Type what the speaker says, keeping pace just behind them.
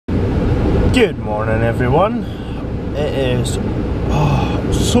Good morning, everyone. It is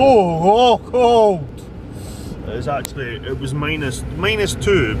so cold. It's actually, it was minus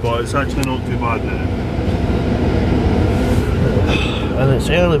 2, but it's actually not too bad now. And it's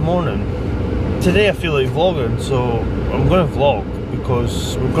early morning. Today I feel like vlogging, so I'm going to vlog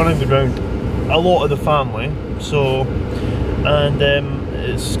because we're going to be around a lot of the family. So, and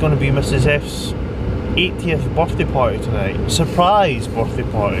it's going to be Mrs. F's 80th birthday party tonight. Surprise birthday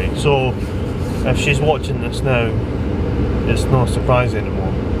party. So if she's watching this now, it's not a surprise anymore.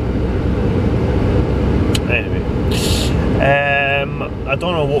 Anyway, I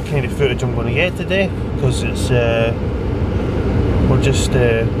don't know what kind of footage I'm going to get today because it's we're just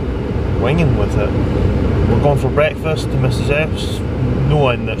winging with it. We're going for breakfast to Mrs. F's,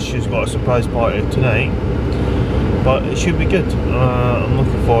 knowing that she's got a surprise party tonight, but it should be good. I'm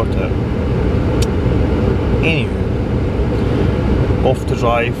looking forward to it. Anyway, off to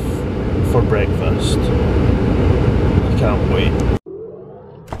drive for breakfast. I can't wait.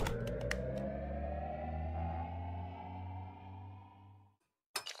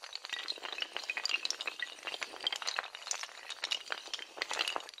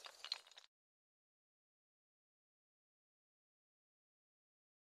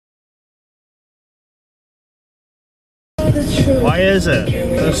 Why is it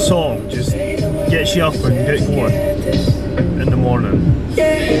this song just gets you up and get going in the morning?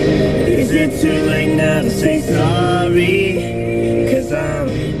 Is it too late now to say sorry? Cause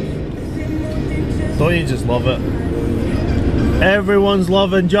don't you just love it? Everyone's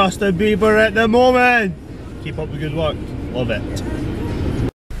loving Justin Bieber at the moment. Keep up the good work. Love it.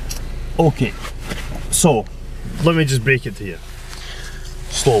 Okay, so let me just break it to you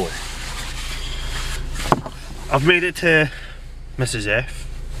slowly. I've made it to Mrs. F,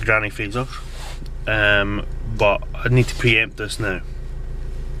 Granny Fraser, but I need to preempt this now.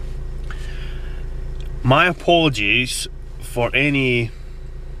 My apologies for any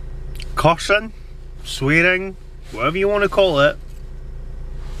cursing, swearing, whatever you want to call it,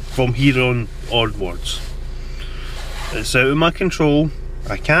 from here on onwards. It's out of my control,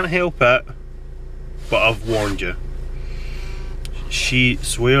 I can't help it, but I've warned you. She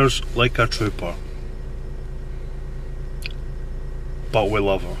swears like a trooper. But we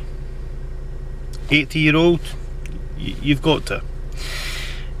love her. 80-year-old, you've got to.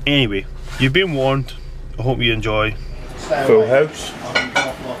 Anyway, you've been warned. I hope you enjoy. Full house.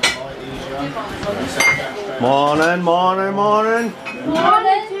 Morning, morning, morning.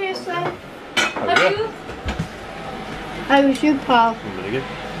 Morning, Jason. How are you? How was you, pal? I'm very good.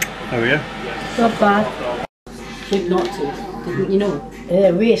 How are you? Not bad. Think not to, didn't you know?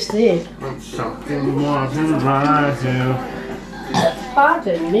 Race there. Something more than I do.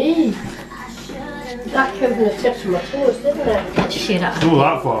 Pardon me. That came from the tips of my toes, didn't it? Let's share it. Go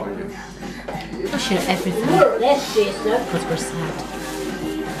that far. Let's share everything. Let's face it. Because we're sad.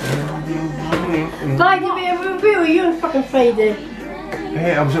 By the way, where were you on fucking Friday?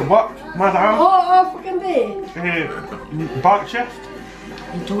 Hey, I was at work, madam. All fucking day? Back shift.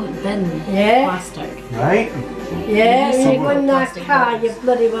 You don't bin Yeah. plastic. Right. Yeah, You you said go in that plastic car, bags. you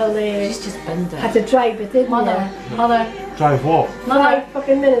bloody well She's just binned had it. to drive it, didn't Mother, you? mother, Drive what? mother, 5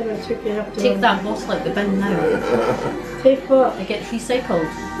 fucking minutes when it took you up to take that bottle out the bin now. Take what? It gets recycled.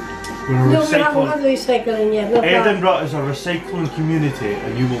 We're No, we haven't recycling. had recycling yet. Not that. Edinburgh is a recycling community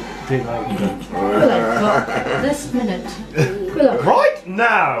and you will take that with you. This minute. Good luck. Right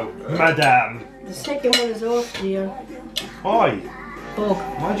now, madam. The second one is off, dear. Oi, Bog.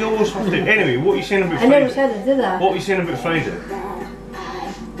 why do you always have to... Anyway, what are you saying about I never Friday? said it, did I? What are you saying about Friday?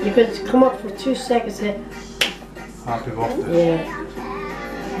 You could come up for 2 seconds and say, Happy birthday. yeah.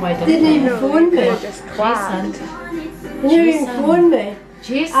 Why Didn't even phone me. Jason. He didn't even phone me.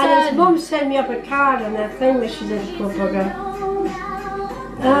 Jason. And his mum sent me up a card and that thing that she did, poor bugger.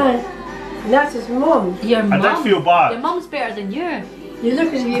 Aye. And that's his mum. Your mum. I did feel bad. Your mum's better than you. You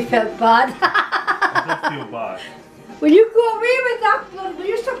look as if you felt bad. I did feel bad. Will you go away with that blood? Will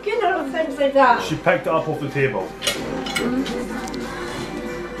you stop getting out of things like that? She picked it up off the table.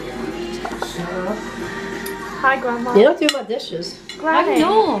 Hi, Grandma. You're not doing my dishes. I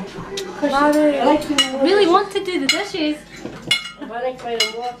know. I like to Really want to do the dishes. I like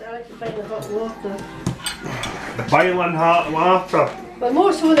finding water. I like to find the hot water. The boiling hot water. But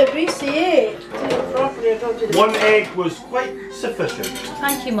most of the greasy, eh? To do it properly, I don't do the... One egg was quite sufficient.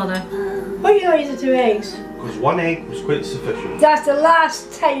 Thank you, mother. Why you not using 2 eggs? Because one egg was quite sufficient. That's the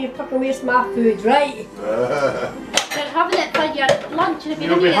last time you fucking waste my food, right? They're having it for your lunch, and if you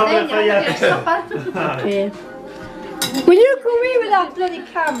You'll don't be eat it having then, it for you're having your- your supper. Okay. Will you go away with that bloody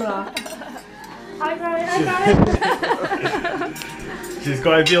camera? Hi, Granny. Hi, Granny. She's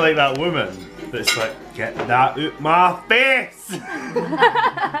got to be like that woman that's like, get that out my face!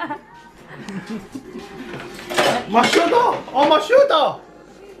 My shoulder! Oh, my shoulder!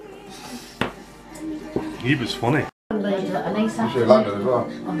 He was funny. You're in London as well.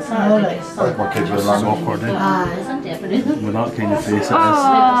 Both my kids are in It's London. awkward, eh? With that kind of face it is.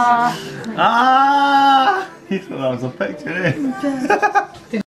 Ah. Ah! He thought that was a picture, eh?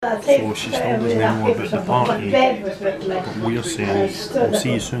 So she's told us no more about the party. What we're saying is, we'll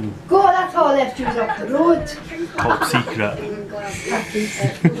see you soon. Go, that's all left you up the road. Top secret.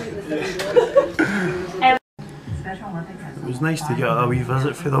 It was nice to get a wee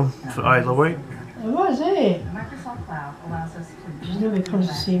visit for them, for either way. It was, eh? She's nobody comes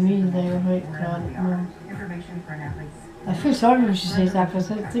to see me there, right, Grant? No. I feel sorry when she says that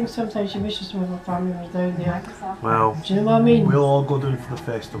because I think sometimes she wishes some of her family was down there. Well, Do you know what I mean? we'll all go down for the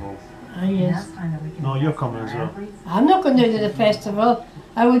festival. Ah, yes. No, you're coming as well. I'm not going down to the festival.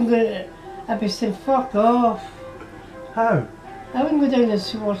 I wouldn't go to, I'd be saying, fuck off. How? I wouldn't go down there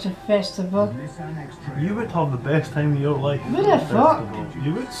to watch a festival. You would have the best time of your life. Would I? Fuck. Festival.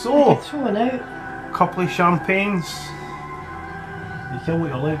 You would I'd so. get thrown out. Couple of champagnes. You kill what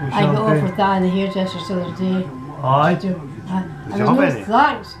you like with I got champagne. offered that in the hairdresser's the other day. Aye. I Did goes, you no have any?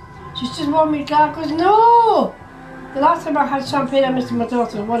 thanks. She's just wanted me to go. I goes, no! The last time I had champagne, I missed one of my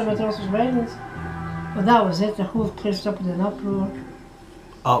daughter's weddings. But that was it, the whole place up in an uproar.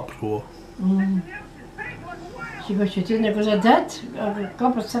 Uproar. She goes, you didn't? I goes, I did. I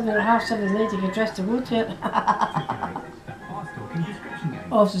got up at 7:30, 7:30 to get dressed to go to it.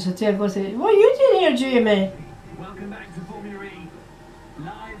 Officer Taylor goes, what are you doing here, Jamie?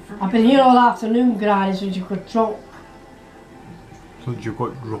 I've been here all afternoon, Granny, since you got drunk. So you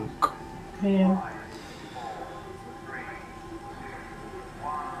got drunk. Yeah.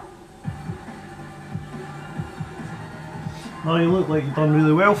 No, you look like you've done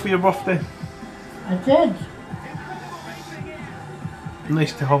really well for your birthday. I did.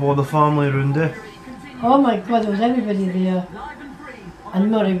 Nice to have all the family around there. Oh my God, there was everybody there.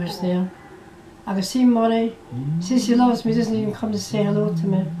 And Murray was there. I could see Murray. Says he loves me, doesn't even come to say hello to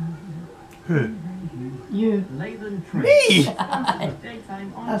me. Who? You. Me?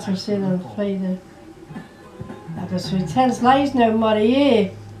 That's what I said on Friday. I goes, so he tells lies now, Murray, eh?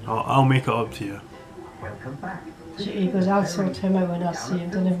 I'll make it up to you. He goes, I'll sort him out when I see him,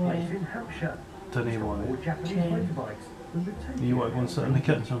 don't worry. Didn't you want it? Okay. You want to go and sit in the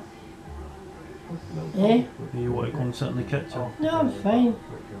kitchen? Eh? You want to go and sit in the kitchen? No, I'm fine.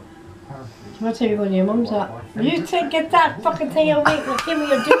 What time you going to your mum's at? Will you get that fucking thing away from the what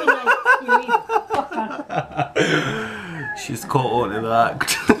you're doing now, you wee fucker. She's caught on to the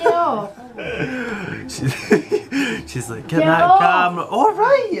act. Yeah. She's like, get Get that off. camera.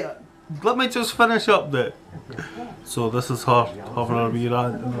 Alright! Let me just finish up there. So this is her having her wee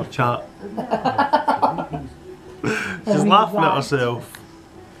rant in her chat. She's wee laughing at rant. herself.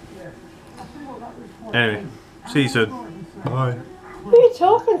 Anyway, see you soon. Bye. Who are you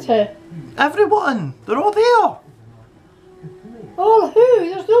talking to? Everyone! They're all there! All who?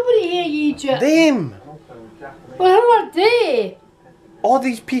 There's nobody here, you idiot. Them! Well, who are they? All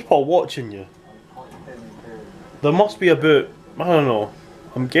these people watching you. There must be about, I don't know,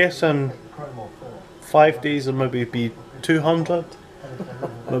 I'm guessing 5 days or maybe be 200,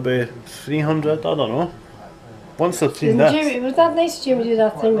 maybe 300, I don't know. Once they've seen Didn't this, Jimmy, was that nice Jimmy do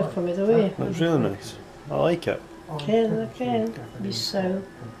that thing for me, the way? it was really nice. I like it. Okay. Be so.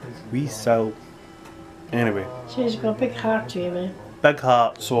 We sell. Anyway, She's got a big heart, Jamie. big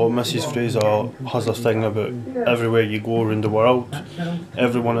heart. So Mrs. Fraser has a thing about everywhere you go around the world,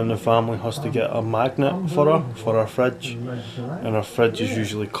 everyone in the family has to get a magnet for her fridge. And her fridge is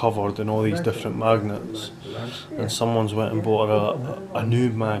usually covered in all these different magnets. And someone's went and bought her a new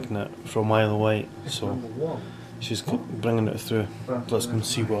magnet from Isle of Wight. So she's bringing it through. Let's go and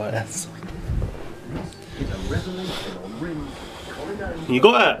see what it is. You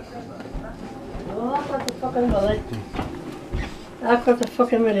got it? Oh, I've got the fucking bullet. I've got the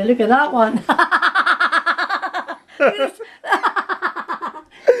fucking bullet. Look at that one. Look at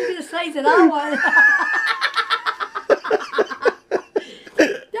the size of that one.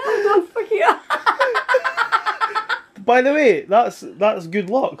 That's not fucking. By the way, that's good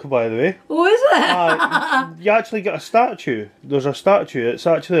luck, by the way. Oh, is it? You actually get a statue. There's a statue. It's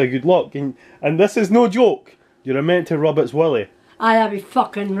actually a good luck. And this is no joke. You're meant to rub its willy. I'll be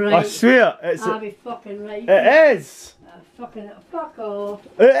fucking right. I swear, I'll be fucking right. it is. Fucking fuck off.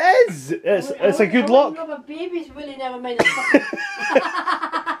 It is. It's a good luck. I rub a baby's willy, never mind a fucking.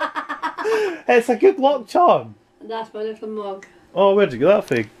 It's a good luck charm. And that's my little mug. Oh, where'd you get that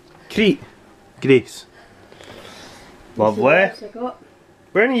from? Crete. Grace. Lovely. What else I got?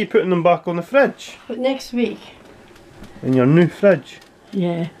 When are you putting them back on the fridge? But next week. In your new fridge?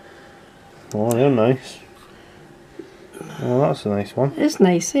 Yeah. Oh, they're nice. Oh, that's a nice one. It's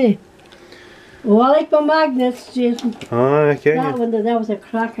nice, eh? Oh, I like my magnets, Jason. Ah, okay. That one, that was a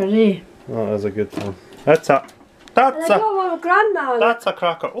cracker, eh? That is a good one. That's a... And That's I a... got one with Grandma. That's a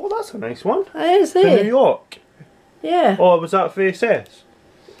cracker. Oh, that's a nice one. It is, To New eh? York. Yeah. Oh, was that for SS?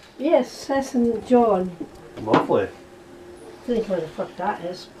 Yes, Sess and John. Lovely. I think where the fuck that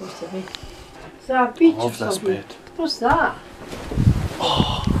is supposed to be. Is that a beach or Love this something? bed. What's that?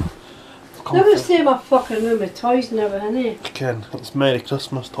 Never see my fucking room with toys and everything, eh? Ken, it's Merry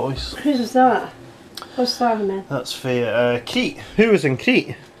Christmas toys. Who's that? What's that, man? That's for Crete. Who was in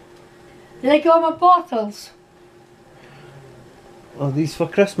Crete? Did I get all my bottles? Oh, these for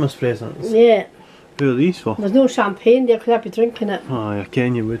Christmas presents. Yeah. Who are these for? There's no champagne there, could I be drinking it? Oh, yeah,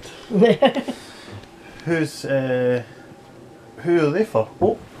 Ken, you would. Who's, who are they for?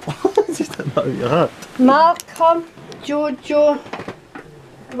 Oh, just did that out of your hat. Malcolm, Jojo,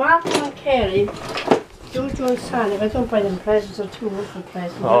 Malcolm and Kerry, Jojo and Sally. If I don't buy them presents, they're too old for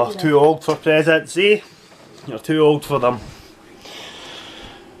presents. Oh, isn't it? too old for presents, eh? You're too old for them.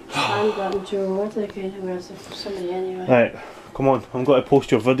 Sandra and Joe, what are they going to wear for somebody anyway? Right, come on, I'm going to post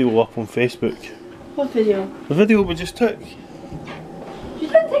your video up on Facebook. What video? The video we just took. You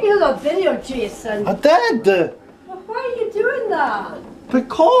didn't take another video, Jason. I did! Well, why are you doing that?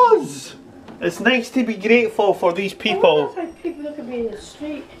 Because it's nice to be grateful for these people. That's how people look at me in the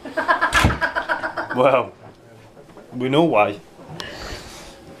street. Well, we know why.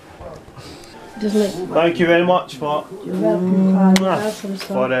 Doesn't it? Thank you very much for You're welcome, Clara. That's some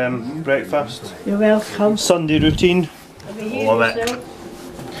stuff. for breakfast. You're welcome. Sunday routine. Behave Love it.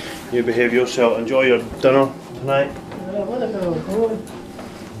 yourself. You behave yourself. Enjoy your dinner tonight. What about going?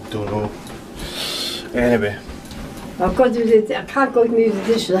 Don't know. Anyway. I've got to do the, I can't go and move the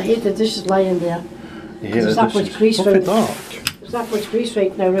dishes. I hate the dishes lying there. There's that much grease Look at around. that. There's that much grease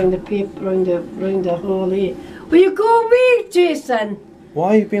right now around the paper, around the whole here. Will you go away, Jason?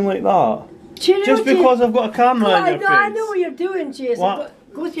 Why are you being like that? Cheerio, Just because I've got a camera on your face. I know what you're doing, Jason. What?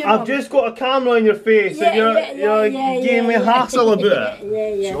 Go to your I've mum. just got a camera on your face and you're giving me hassle about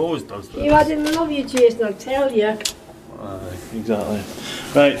it. Yeah. She always does that. I didn't love you, Jason, I'll tell you. Aye, exactly.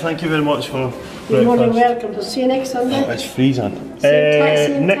 Right, thank you very much for You're more than breakfast. welcome. See you next Sunday. It's freezing.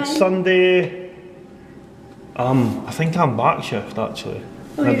 Same Next time? Sunday, I think I'm back shift actually.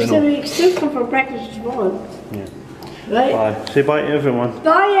 Oh, Maybe you still come for breakfast if you want. Yeah. Right? Bye. Say bye to everyone.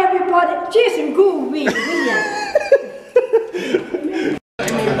 Bye, everybody. Jason, go away, will you?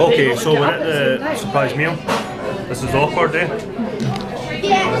 Okay, so we're at the surprise meal. This is awkward, eh?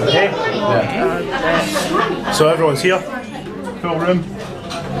 Okay. So everyone's here. Full room.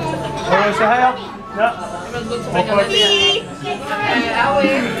 Everyone say hi. Yeah. Awkward.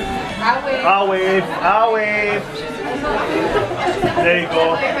 I'll wave. There you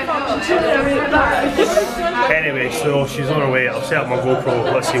go. Anyway, so she's on her way. I'll set up my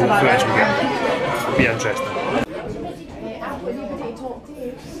GoPro. Let's see what footage we get. It'll be interesting.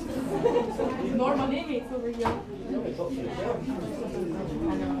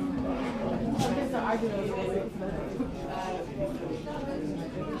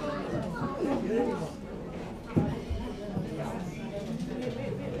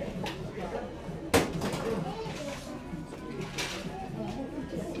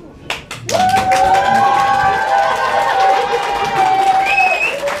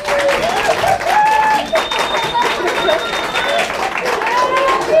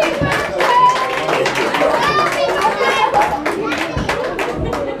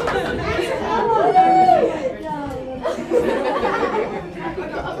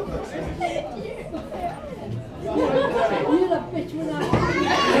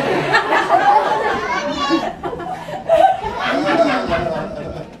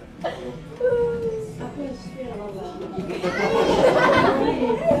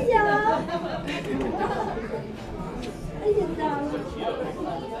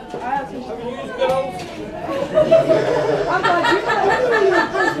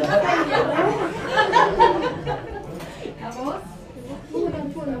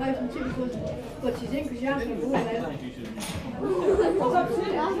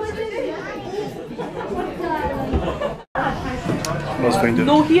 Let's find it.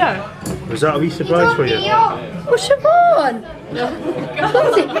 No, here. Was that a wee surprise for you? What's your on? We're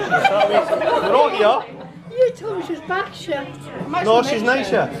all here. You told me she was back shift. No, she's night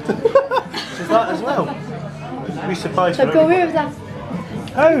shift. She's that as well. Wee surprise for So go everyone. away with that.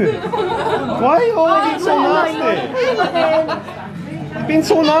 How? Why are you all being so nasty? You've being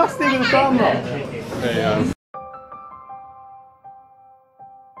so nasty with the camera. Yeah.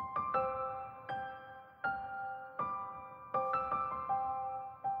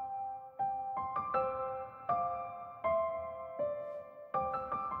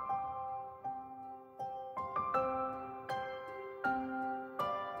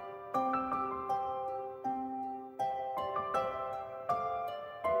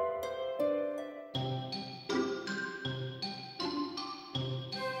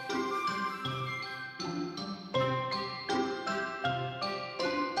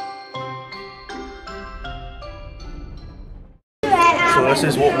 So this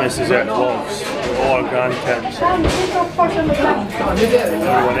is what Mrs. X vlogs. All our grandkids.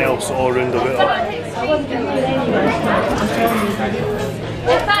 Everyone else all round about her.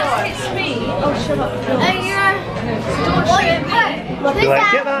 You're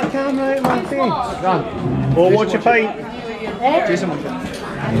like, get that camera out of my face. Oh, what's your pint? Jason.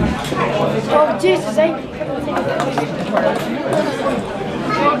 Oh, Jesus, eh?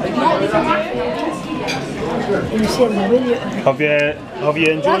 You see the video. Have you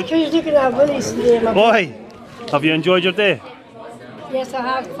enjoyed? That's because you're looking at Willies today, my Boy, have you enjoyed your day? Yes, I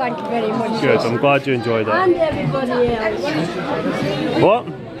have. Thank you very much. Good, I'm glad you enjoyed it. And everybody else. What?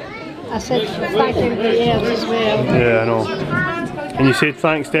 I said thank everybody else as well. Yeah, I know. And you said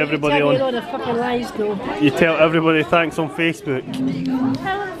thanks to everybody Tell me a on... lot of fucking lies though. You tell everybody thanks on Facebook.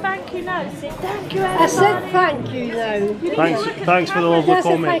 Tell them thank you now. Say thank you, I said thank you now. Thanks for the lovely I said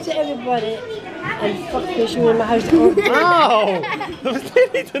comments. thanks to everybody. And fuck fish you in my house. Oh, Ow! There was no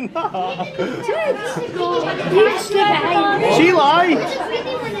need in that. you stood behind me. She lied!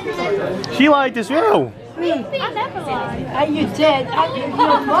 She lied as well. I never lie. You did.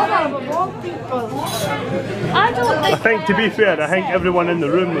 Your mother of all people. I don't I think, to be fair, I think everyone in the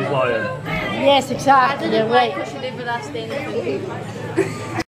room was lying. Yes, exactly. You're right. What she did with that stain.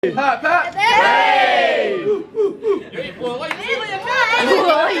 Pat, Pat! Hey!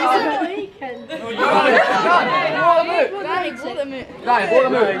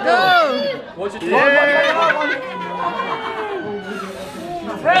 What's your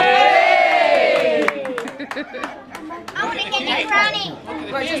I want to get you Granny.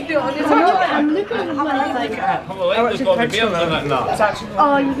 I'm looking at my like.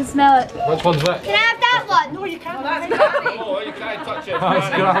 Oh, you can smell it. Which one's which? Can I have that one? No, you can't. Oh, you can't touch it. That's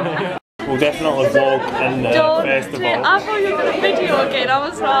Granny. We'll definitely vlog in the festival. I thought you were going to video again. I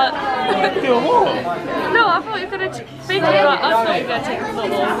was like. Video what? No, I thought you were going to video. I thought you were going to take a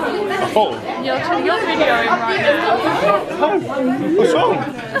photo. A photo? You're videoing right now. What's wrong?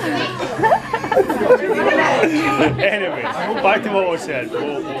 Anyway, back to what I said.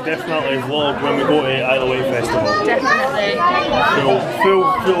 We'll definitely vlog when we go to Isle of Wight Festival. Definitely. Full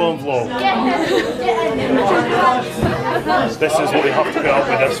on vlog. This is what we have to put up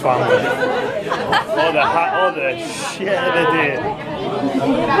with this family. All the shit of the day.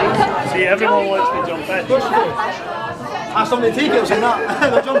 See, everyone wants to jump in. Have somebody take it and that.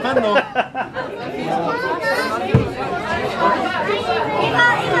 They'll jump in though.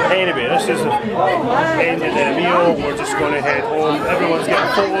 Anyway, this is the end of the meal. We're just going to head home. Everyone's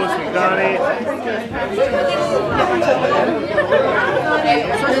getting photos with Granny.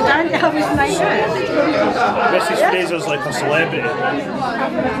 So the dad have his night out. Mrs. Fraser's like a celebrity.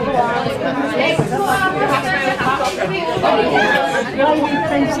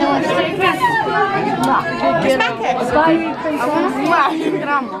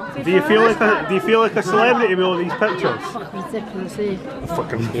 Do you feel like a celebrity with all these pictures? Ridiculous, eh?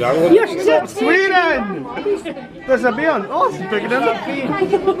 Fucking You're stop swearing! There's a beer. Oh, it's bigger than it.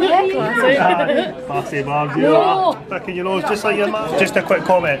 Classy Barbs, you know that. Picking your nose just like your mum. Just a quick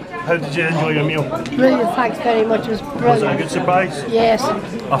comment. How did you enjoy your meal? Brilliant, thanks very much. It was brilliant. Was it a good surprise? Yes.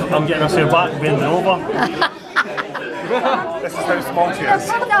 I'm getting us here back bending over. This is how small she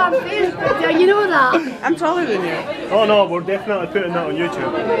is. Put that on Facebook, yeah, you know that. I'm taller than you. Oh no, we're definitely putting that on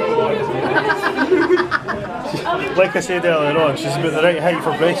YouTube. Like I said earlier on, she's about the right height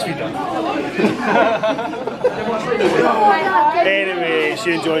for breastfeeding. Anyway,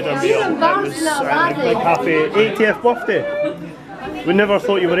 she enjoyed her meal. It was a big happy 80th birthday. We never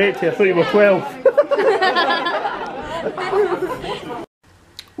thought you were 80, I thought you were 12.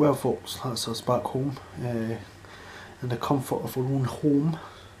 Well folks, that's us back home. In the comfort of our own home.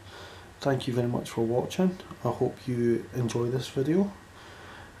 Thank you very much for watching. I hope you enjoy this video.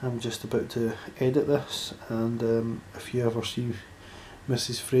 I'm just about to edit this, and if you ever see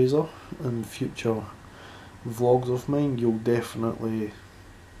Mrs. Fraser in future vlogs of mine, you'll definitely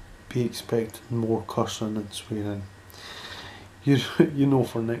be expecting more cursing and swearing. You know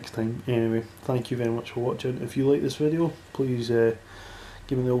for next time. Anyway, thank you very much for watching. If you like this video, please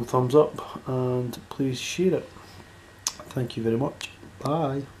give me the old thumbs up and please share it. Thank you very much.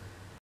 Bye.